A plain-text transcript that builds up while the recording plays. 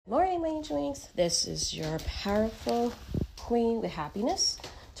Morning, my angelings. This is your powerful queen with happiness,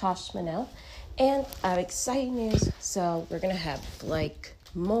 Tosh Manel, and I have exciting news. So we're gonna have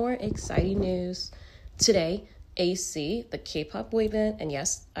more exciting news today. AC, the K-pop boy band, and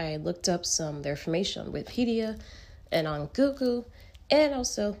yes, I looked up some of their information on Wikipedia and on Google, and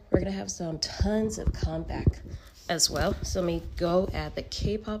also we're gonna have tons of comeback as well. So let me go at the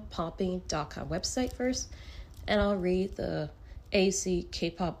kpoppopping.com website first, and I'll read the AC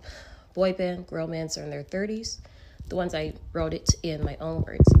K-pop boy band, girl bands are in their 30s. The ones I wrote it in my own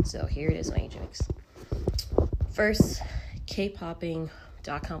words. So here it is, my angels. First,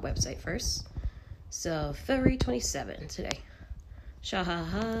 kpopping.com website first. So February 27 today.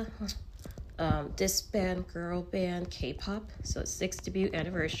 Shahaha. This band, girl band, K-pop. So it's 6th debut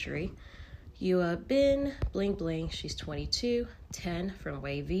anniversary. Yua Bin, Bling Bling, she's 22. 10 from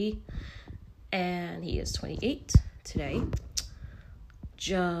Wavy, and he is 28 today.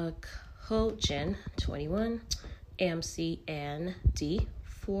 Jug Ho Jin, 21. MCND,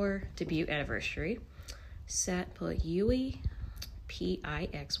 4 debut anniversary. Satpa Yui,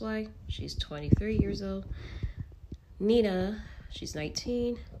 Pixy, she's 23 years old. Nina, she's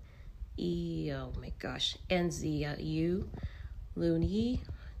 19. Oh my gosh, NZU, Looney,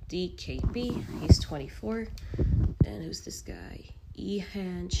 DKB, he's 24. And who's this guy?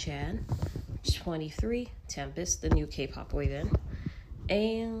 Ihan Chan, 23. Tempest, the new K-pop boy band.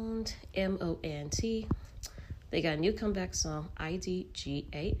 And MONT, they got a new comeback song,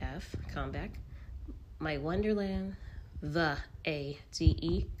 IDGAF, comeback. My Wonderland, the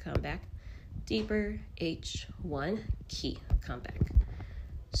ADE, comeback. Deeper, H1, Key, comeback.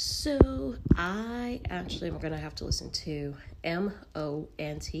 So I actually am going to have to listen to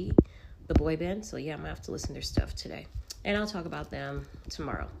MONT, the boy band. So yeah, I'm going to have to listen to their stuff today. And I'll talk about them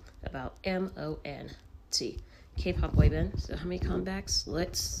tomorrow, about MONT, K-pop boy band. So how many comebacks?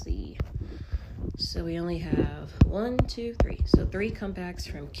 Let's see. So we only have 1, 2, 3. So 3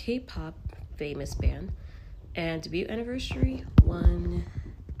 comebacks from K-pop famous band. And debut anniversary, 1,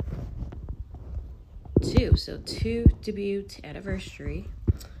 2. So 2 debut anniversary.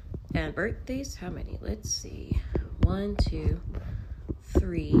 And birthdays, how many? Let's see. 1, 2,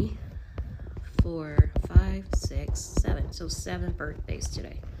 3, 4, 5, 6, 7. So 7 birthdays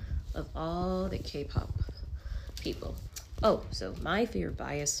today of all the K-pop people. Oh, so my favorite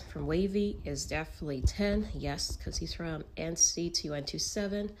bias from Wavy is definitely 10. Yes, because he's from NCT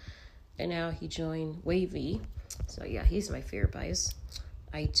 127. And now he joined Wavy. So yeah, he's my favorite bias.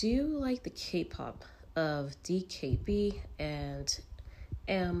 I do like the K-pop of DKB and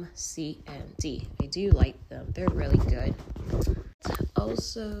MCND. I do like them. They're really good.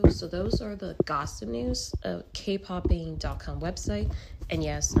 Also, so those are the gossip news of kpopping.com website. And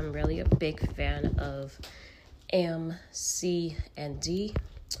yes, I'm really a big fan of MCND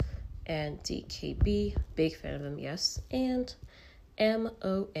and DKB. Big fan of them, yes. And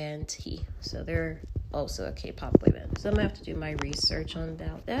MONT. So they're also a K-pop boy band. So I'm going to have to do my research on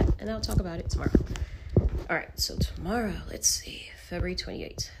that, and I'll talk about it tomorrow. All right, so tomorrow, let's see, February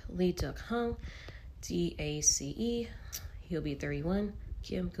 28th, Lee Duck-hung, DACE, he'll be 31.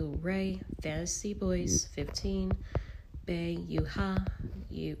 Kim Go-rae, Fantasy Boys, 15. Bae Yu-ha,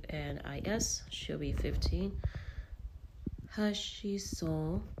 UNIS, she'll be 15. Hashi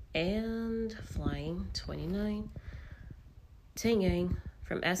Song and Flying, 29. Taeyang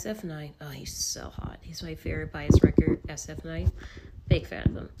from SF9. Oh, he's so hot. He's my favorite bias record, SF9. Big fan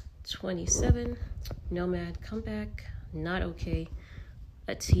of him. 27. Nomad Comeback, Not Okay.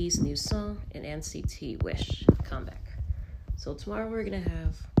 Ati's new song, and NCT Wish comeback. So tomorrow we're going to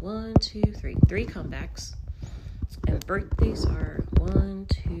have 1, 2, 3 comebacks. And birthdays are 1,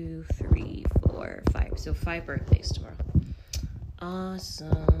 2, 3, 4, 5. So 5 birthdays tomorrow.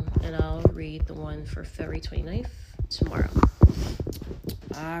 Awesome. And I'll read the one for February 29th tomorrow.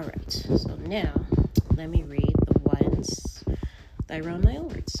 All right. So now let me read the ones that I wrote in my own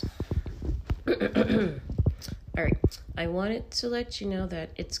words. All right. I wanted to let you know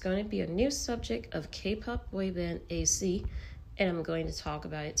that it's going to be a new subject of K-pop boy band AC, and I'm going to talk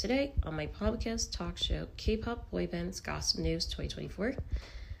about it today on my podcast talk show, K-pop boy bands gossip news 2024.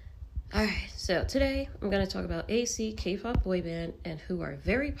 All right, so today I'm going to talk about AC, K-pop boy band, and who are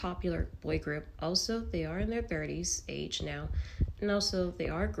very popular boy group. Also, they are in their 30s age now, and also they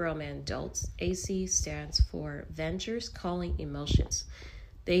are girl man adults. AC stands for Ventures Calling Emotions.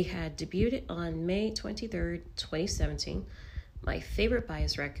 They had debuted on May 23rd, 2017. My favorite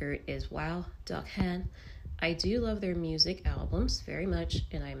bias record is Wow Duck Han. I do love their music albums very much,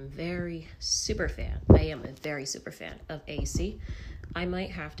 and I'm very super fan. I am a very super fan of AC. I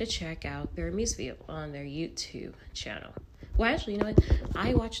might have to check out their music video on their YouTube channel. Well, actually, you know what?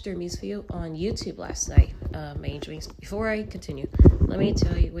 I watched their music video on YouTube last night. My Angel Wings. Before I continue, let me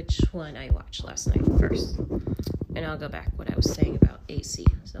tell you which one I watched last night first. And I'll go back what I was saying about AC.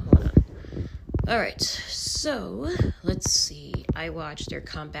 So hold on. Alright, so let's see. I watched their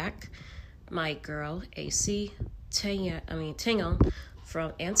comeback. My girl, AC, Taeyong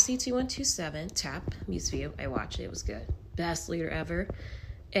from NC2127, Tap music video. I watched it. It was good. Best leader ever.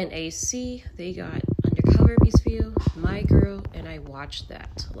 And AC, they got Undercover music video, My Girl, and I watched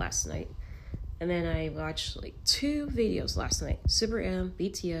that last night. And then I watched like 2 videos last night. Super M,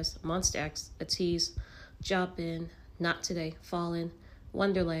 BTS, Monsta X, ATEEZ, Jopin, Not Today, Fallen,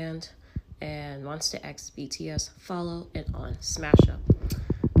 Wonderland, and Monsta X, BTS, Follow, and On, Smash Up.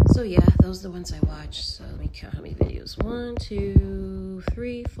 So yeah, those are the ones I watched. So let me count how many videos. 1, 2,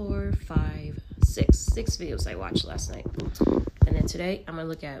 3, 4, 5, 6. 6 videos I watched last night. And then today, I'm going to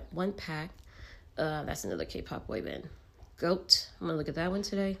look at One Pack. That's another K-pop boy band. Goat. I'm going to look at that one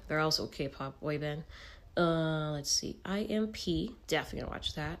today. They're also K-pop boy band. Let's see. IMP. Definitely going to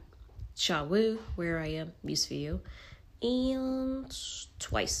watch that. Chawu, Where I Am, music video. And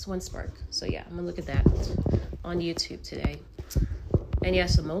Twice, One Spark. So yeah, I'm going to look at that on YouTube today. And yeah,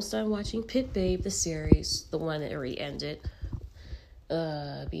 so most I'm watching Pit Babe, the series, the one that already ended.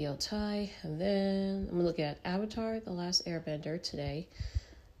 BL Tai, and then I'm gonna look at Avatar, The Last Airbender today.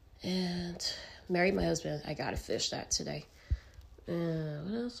 And Marry My Husband, I gotta finish that today.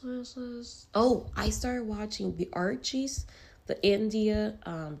 What else? Oh, I started watching The Archies, the India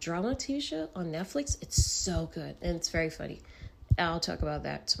drama TV show on Netflix. It's so good, and it's very funny. I'll talk about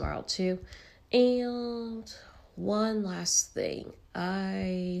that tomorrow too. And one last thing.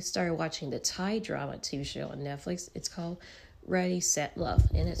 I started watching the Thai drama TV show on Netflix. It's called Ready, Set, Love,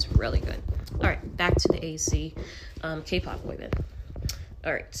 and it's really good. All right, back to the AC K-pop boy band.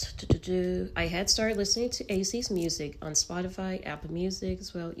 All right, I had started listening to AC's music on Spotify, Apple Music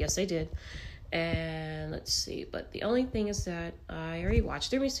as well. Yes, I did. And let's see, but the only thing is that I already watched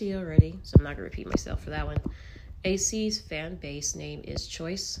their music video already, so I'm not gonna repeat myself for that one. AC's fan base name is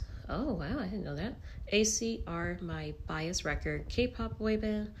Choice. Oh wow, I didn't know that. AC are my bias record K-pop boy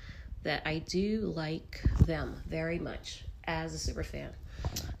band that I do like them very much as a super fan.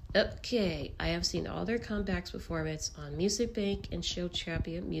 Okay, I have seen all their comebacks performance on Music Bank and Show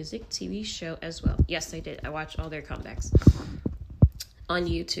Champion Music TV show as well. Yes, I did. I watched all their comebacks on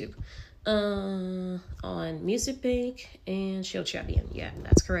YouTube. On Music Bank and Show Champion. Yeah,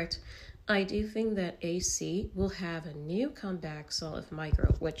 that's correct. I do think that AC will have a new comeback song of My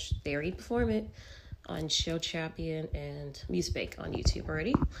Girl, which they already perform it on Show Champion and Music Bank on YouTube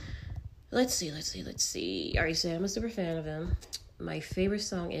already. Let's see. Already said I'm a super fan of them. My favorite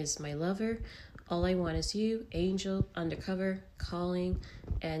song is My Lover, All I Want Is You, Angel, Undercover, Calling,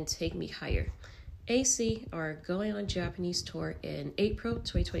 and Take Me Higher. AC are going on Japanese tour in April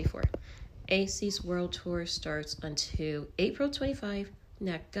 2024. AC's world tour starts until April 25,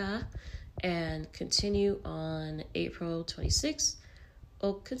 Naga, and continue on April 26,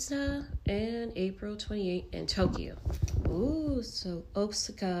 Osaka, and April 28 in Tokyo. Ooh, so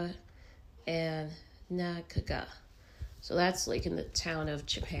Osaka and Nagaga. So that's like in the town of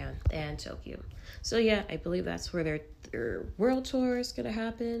Japan and Tokyo. So yeah, I believe that's where their world tour is going to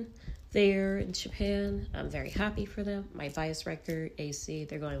happen. There in Japan. I'm very happy for them. My bias record, AC,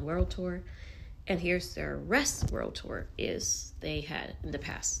 they're going world tour. And here's their rest world tour is they had in the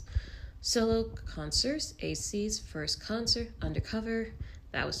past. Solo concerts, AC's first concert, Undercover.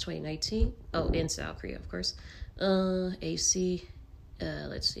 That was 2019. Oh, in South Korea, of course. AC,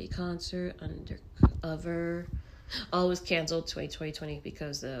 let's see, concert, Undercover. All was canceled 2020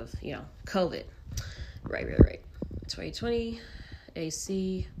 because of, COVID. Right. 2020,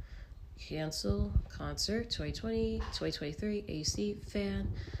 AC, cancel, concert, 2020, 2023, AC,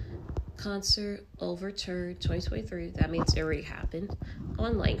 fan, concert, overturned, 2023. That means it already happened.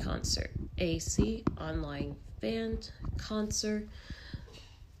 Online concert, AC, online band, concert,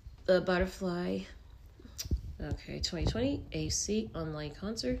 the Butterfly. Okay, 2020, AC, online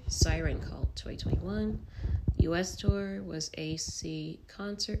concert, Siren Call, 2021. US tour was AC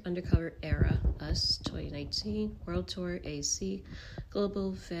Concert Undercover Era Us 2019, World Tour AC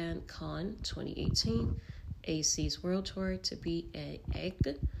Global Fan Con 2018, AC's World Tour to be a Egg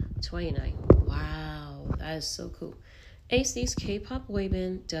 29. Wow, that is so cool. AC's K-pop boy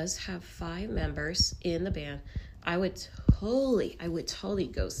band does have 5 members in the band. I would totally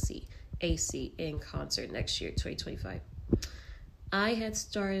go see AC in concert next year, 2025. I had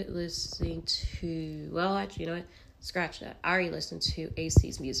started listening to, well, actually, you know what? Scratch that. I already listened to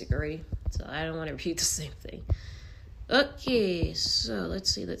AC's music already, so I don't want to repeat the same thing. Okay, so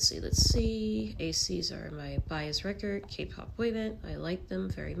let's see. ACs are my bias record, K-pop boy band. I like them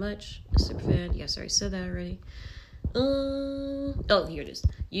very much. A super fan. Yes, I already said that already. Oh, here it is.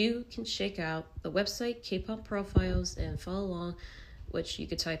 You can check out the website Kpop Profiles and follow along, which you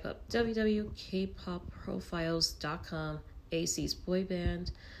could type up www.kpopprofiles.com, AC's boy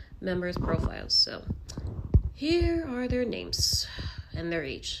band members profiles. So here are their names and their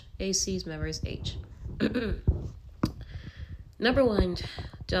age. AC's members' age. Number 1,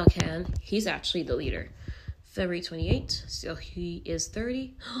 Dokhan. He's actually the leader. February 28th, so he is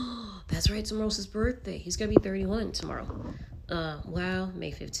 30. That's right, tomorrow's his birthday. He's going to be 31 tomorrow. Wow,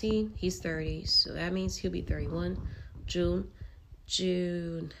 May 15th, he's 30, so that means he'll be 31. June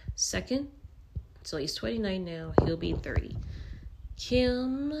 2nd, so he's 29 now, he'll be 30.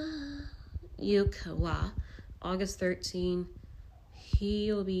 Kim Yukawa, August 13th,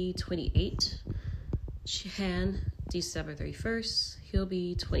 he'll be 28. Chihan, December 31st, he'll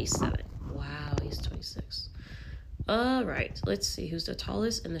be 27. Wow, he's 26. All right, let's see who's the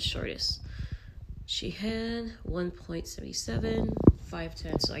tallest and the shortest. Chihan, 1.77,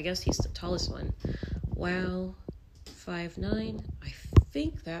 5'10", so I guess he's the tallest one. Wow, 5'9", I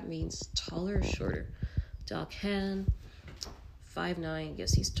think that means taller or shorter. Dokhan, 5'9", I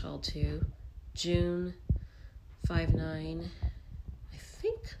guess he's tall too. June, 5'9", I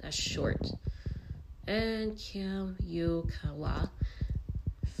think that's short. And Kim Yukawa,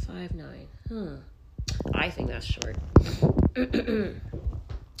 5'9", I think that's short.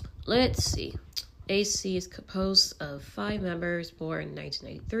 Let's see. AC is composed of 5 members born in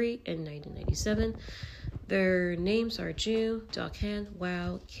 1993 and 1997. Their names are June, Dokhan,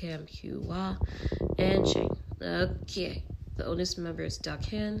 Wow, Kim Hwa, and Jang. Okay. The oldest member is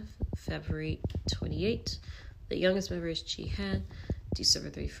Dokhan, February 28th. The youngest member is Jihan, December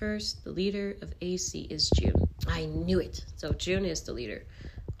 31st. The leader of AC is June. I knew it. So June is the leader.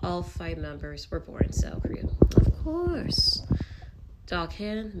 All 5 members were born in South Korea. Of course.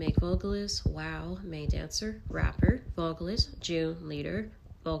 Dokhan, main vocalist. Wow, main dancer, rapper, vocalist. June, leader,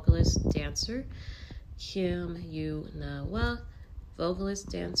 vocalist, dancer. Kim Yu-na-wa, vocalist,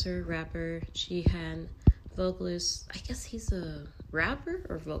 dancer, rapper. Jihan, vocalist. I guess he's a rapper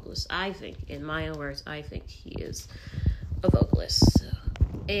or vocalist. I think, in my own words, I think he is a vocalist. So,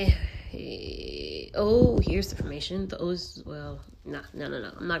 oh, here's the information. The O's, well, no.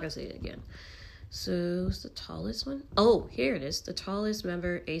 I'm not going to say it again. So, who's the tallest one? Oh, here it is. The tallest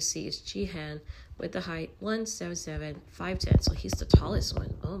member, AC, is Jihan, with the height 177, 5'10". So, he's the tallest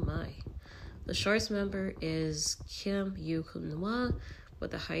one. Oh, my. The shortest member is Kim Yu-hwa,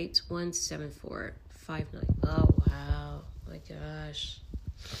 with the height 174, 5'9". Oh, wow. My gosh.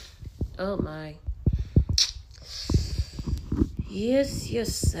 Oh, my.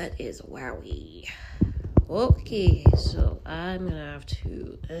 Yes, that is wowie. Okay, so I'm gonna have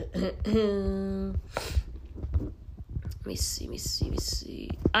to let me see.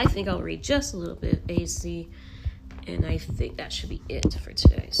 I think I'll read just a little bit of AC, and I think that should be it for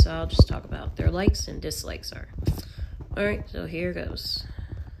today. So I'll just talk about their likes and dislikes are. Alright, so here goes.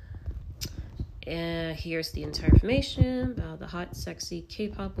 And here's the entire information about the hot, sexy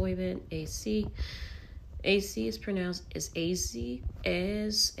K-pop boy band AC. AC is pronounced as AZ,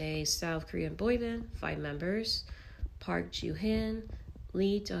 is a South Korean boy band, 5 members. Park Joo-han,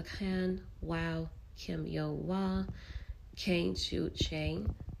 Lee Dokhan, Wow, Kim Yo-hwa, Kang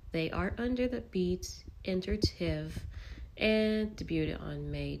Joo-chang. They are under the Beat Intertiv and debuted on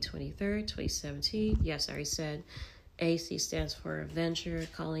May 23rd, 2017. Yes, I already said AC stands for Adventure,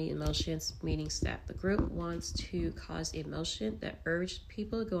 Calling Emotions, meaning that the group wants to cause emotion that urge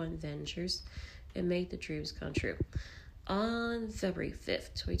people to go on adventures and make the dreams come true. On February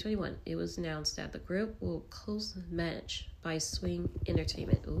 5th, 2021, it was announced that the group will close the match by Swing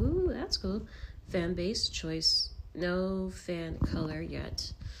Entertainment. Ooh, that's cool. Fan base choice. No fan color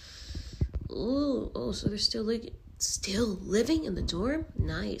yet. Ooh, so they're still living in the dorm?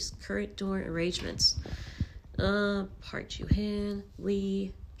 Nice. Current dorm arrangements. Park Joo-han,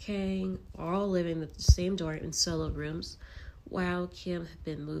 Lee, Kang are all living in the same dorm in solo rooms. Wow, Kim have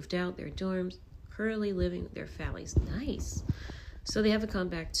been moved out their dorms, currently living with their families. Nice. So they have a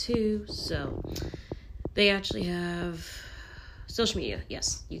comeback too. So they actually have social media.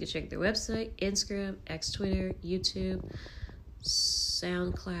 Yes, you can check their website, Instagram, X, Twitter, YouTube,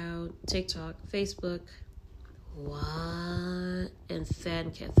 SoundCloud, TikTok, Facebook. What? And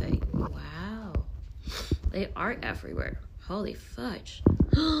Fan Cafe. Wow. They are everywhere. Holy fudge.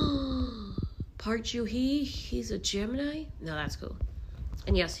 Park Joo-hee, he's a Gemini? No, that's cool.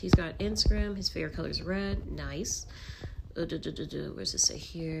 And yes, he's got Instagram. His favorite color is red. Nice. Where's it say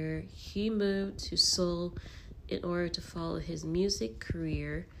here? He moved to Seoul in order to follow his music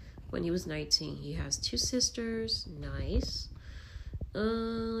career when he was 19. He has 2 sisters. Nice.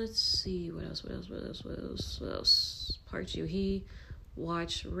 Let's see. What else? Park Joo-hee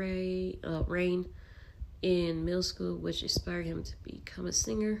watched Rain in middle school, which inspired him to become a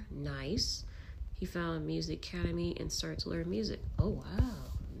singer. Nice. He found a music academy and started to learn music. Oh,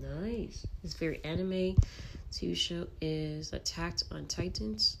 wow. Nice. His favorite anime TV show is Attack on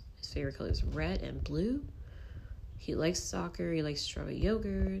Titans. His favorite color is red and blue. He likes soccer. He likes strawberry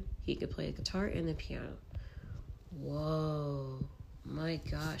yogurt. He can play the guitar and the piano. Whoa. My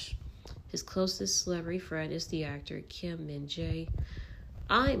gosh. His closest celebrity friend is the actor Kim Min-jae.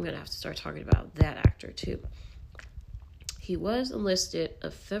 I'm going to have to start talking about that actor too. He was enlisted on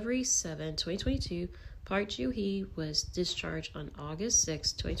February 7, 2022. Park Joo-hee was discharged on August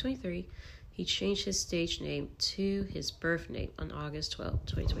 6, 2023. He changed his stage name to his birth name on August 12,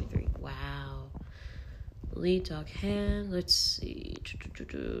 2023. Wow. Lee Dok-han, let's see.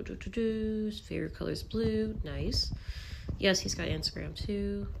 His favorite color is blue. Nice. Yes, he's got Instagram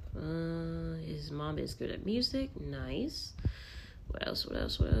too. His mom is good at music. Nice. What else?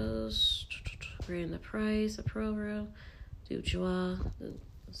 Ran the prize, the program. Du Jua, the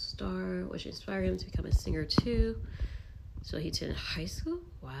star, which inspired him to become a singer too. So he attended high school?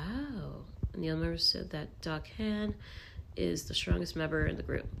 Wow. And the other members said that Dok-han is the strongest member in the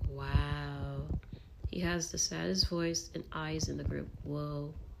group. Wow. He has the saddest voice and eyes in the group.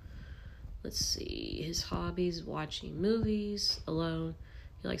 Whoa. Let's see. His hobbies, watching movies alone.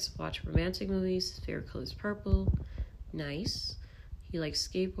 He likes to watch romantic movies. His favorite color is purple. Nice. He likes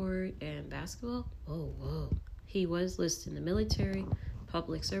skateboard and basketball. Whoa. He was listed in the military,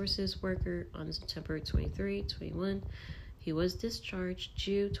 public services worker on September 23, 21. He was discharged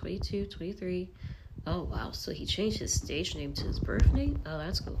June 22, 23. Oh, wow. So he changed his stage name to his birth name? Oh,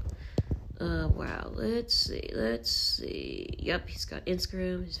 that's cool. Wow. Let's see. Yep, he's got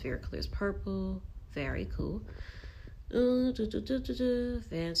Instagram. His favorite color is purple. Very cool.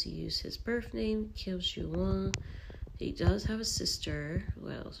 Fans use his birth name, Kim Joo-won. He does have a sister.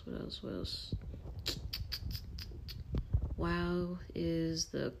 What else? Wow is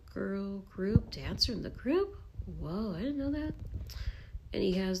the girl group dancer in the group. Whoa, I didn't know that. And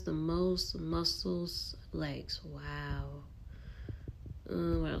he has the most muscles legs. Wow.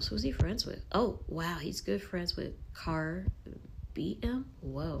 What else was he friends with? Oh, wow, he's good friends with Car BM.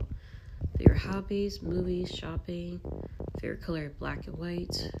 Whoa. Favorite hobbies, movies, shopping. Favorite color, black and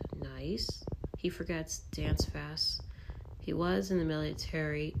white. Nice. He forgets dance fast. He was in the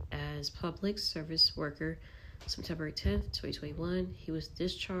military as public service worker September 10th, 2021. He was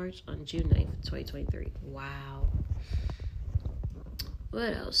discharged on June 9th, 2023. Wow.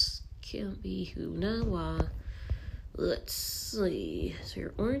 What else? Kim Bi-hoo-na-wa. Let's see. So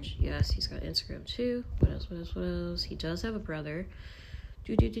you're orange? Yes, he's got Instagram too. What else? He does have a brother.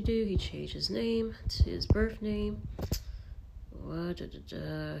 He changed his name to his birth name.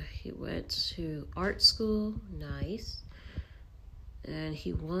 He went to art school. Nice. And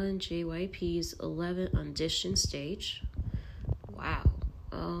he won JYP's 11th audition stage. Wow.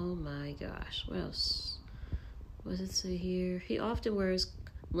 Oh my gosh. What else? What does it say here? He often wears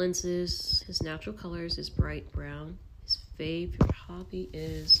lenses. His natural colors is bright brown. His favorite hobby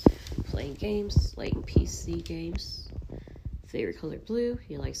is playing games, like PC games. Favorite color blue.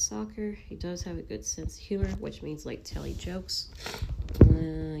 He likes soccer. He does have a good sense of humor, which means like telling jokes.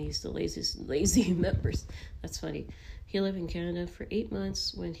 He's the lazy members. That's funny. He lived in Canada for 8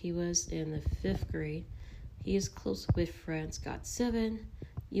 months when he was in the 5th grade. He is close with friends GOT7,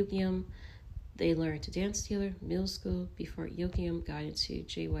 Yukyum. They learned to dance together, middle school, before Yukyum got into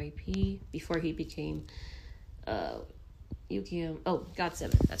JYP, before he became Yukyum. Oh,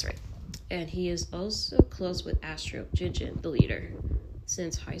 GOT7, that's right. And he is also close with Astro Jinjin, the leader,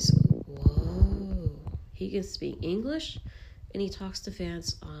 since high school. Whoa. He can speak English, and he talks to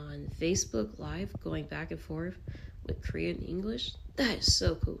fans on Facebook Live, going back and forth with Korean and English. That is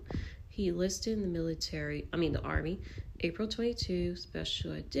so cool. He enlisted in the Army, April 22,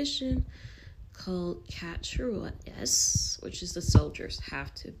 special edition called Katrua S, which is the soldiers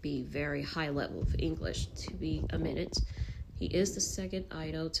have to be very high level of English to be admitted. He is the second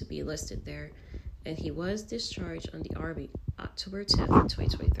idol to be listed there, and he was discharged on the Army October 10th,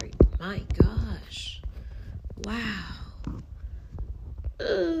 2023. My gosh. Wow.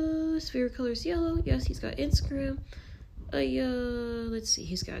 His favorite color is yellow. Yes, he's got Instagram. Let's see.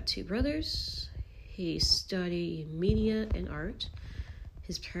 He's got 2 brothers. He studied media and art.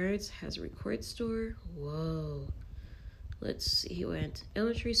 His parents has a record store. Whoa. Let's see. He went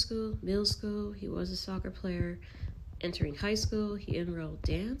elementary school, middle school. He was a soccer player. Entering high school, he enrolled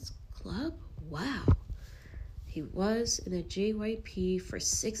dance club. Wow. He was in the JYP for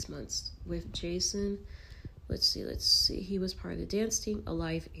 6 months with Jason. Let's see. He was part of the dance team,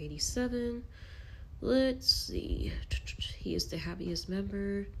 Alive 87. Let's see. He is the happiest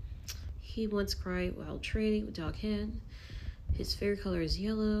member. He once cried while training with Dog Hand. His favorite color is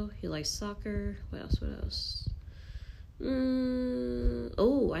yellow. He likes soccer. What else?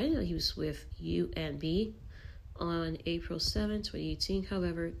 Oh, I didn't know he was with UNB on April 7, 2018.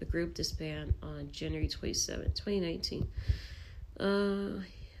 However, the group disbanded on January 27, 2019. Oh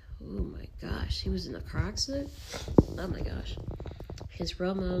my gosh. He was in a car accident? Oh my gosh. His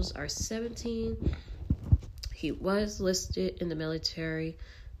role models are 17. He was listed in the military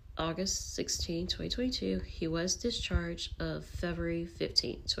August 16, 2022. He was discharged of February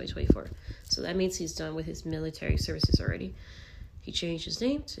 15, 2024. So that means he's done with his military services already. He changed his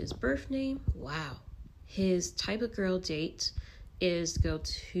name to his birth name. Wow. His type of girl date is go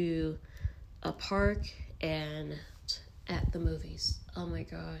to a park and at the movies. Oh my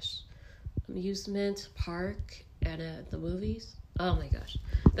gosh. Amusement park and at the movies. Oh my gosh.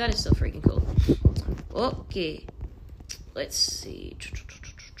 That is so freaking cool. Okay. Let's see.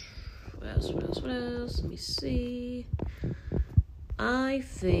 What else? Let me see. I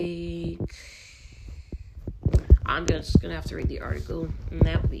think I'm just gonna have to read the article, and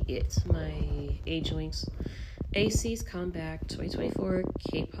that will be it. My age links. AC's comeback 2024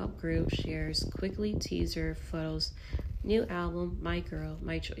 K-pop group shares quickly teaser photos. New album, My Girl,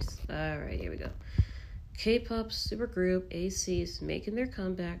 My Choice. Alright, here we go. K-pop supergroup AC is making their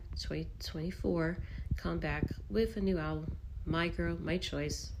comeback 2024 comeback with a new album, My Girl, My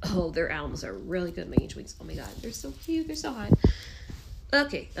Choice. Oh, their albums are really good, my age links. Oh my god, they're so cute, they're so hot.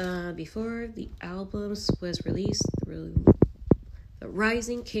 Okay, before the albums was released, the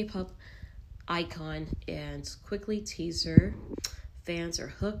rising K-pop icon and quickly teaser fans are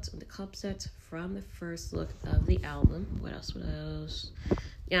hooked on the concept from the first look of the album. What else?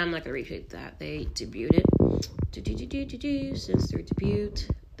 Yeah, I'm not gonna repeat that. They debuted it. Since their debut,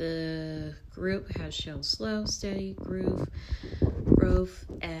 the group has shown slow, steady growth,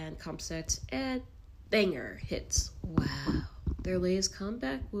 and concept and banger hits. Wow. Their latest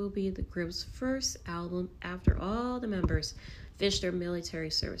comeback will be the group's first album after all the members finished their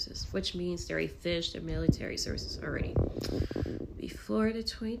military services, which means they already finished their military services already. Before the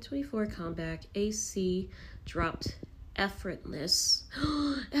 2024 comeback, AC dropped Effortless.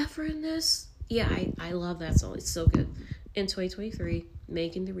 Effortless? Yeah, I love that song. It's so good. In 2023,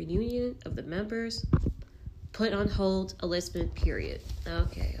 making the reunion of the members put on hold enlistment period.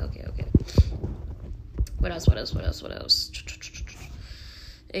 Okay. What else?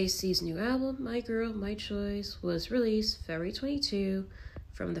 AC's new album, My Girl, My Choice, was released February 22.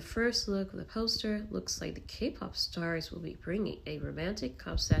 From the first look of the poster, looks like the K-pop stars will be bringing a romantic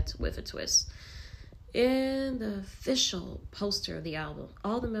concept with a twist. In the official poster of the album,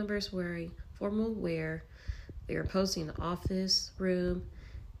 all the members wearing formal wear. They are posing in the office room,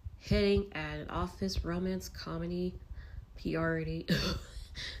 hitting at an office romance comedy parody.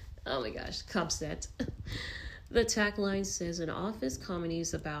 Oh my gosh, concept. The tagline says an office comedy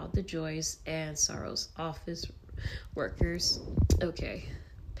is about the joys and sorrows office workers. Okay.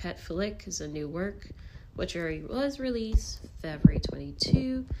 Pet Flick is a new work, which already was released February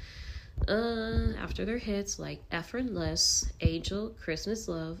 22. After their hits like Effortless, Angel, Christmas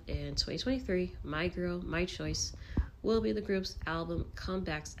Love, and 2023, My Girl, My Choice will be the group's album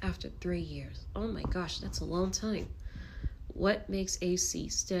comebacks after 3 years. Oh my gosh, that's a long time. What makes AC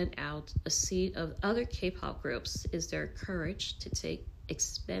stand out a seat of other K-pop groups is their courage to take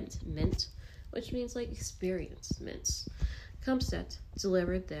experiment, which means like experiments. Concept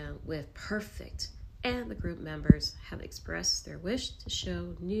delivered them with perfect, and the group members have expressed their wish to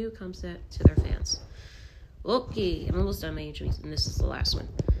show new concept to their fans. Okay, I'm almost done my entries, and this is the last one.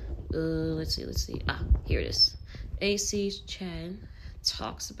 Let's see. Here it is. AC Chen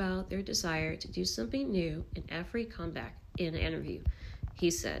talks about their desire to do something new in every comeback in an interview. He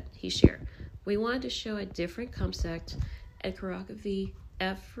shared, we wanted to show a different concept and choreography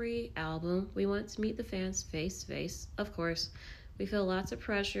every album. We want to meet the fans face to face. Of course, we feel lots of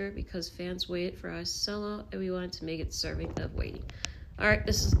pressure because fans waited for us so long, and we wanted to make it serving of waiting. All right,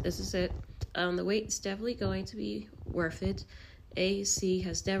 this is it. The wait is definitely going to be worth it. AC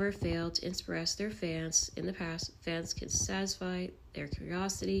has never failed to impress their fans. In the past, fans can satisfy their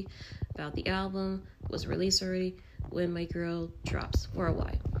curiosity about the album was released already when My Girl drops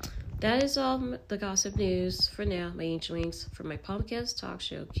worldwide. That is all the gossip news for now, my Angel Wings, for my podcast talk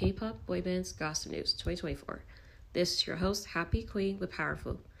show, K-Pop Boy Bands Gossip News 2024. This is your host, Happy Queen with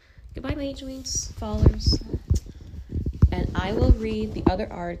Powerful. Goodbye, my Angel Wings followers. And I will read the other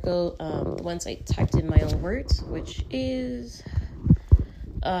article, the ones I typed in my own words, which is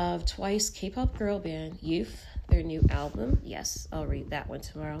Twice K-pop girl band Youth, their new album. Yes, I'll read that one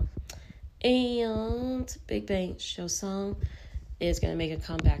tomorrow. And Big Bang Show song is going to make a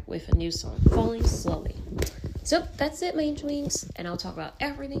comeback with a new song, Falling Slowly. So that's it, my Angel Wings, and I'll talk about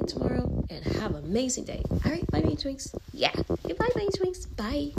everything tomorrow, and have an amazing day. All right, bye, my Angel Wings. Yeah, goodbye, my Angel Wings. Bye.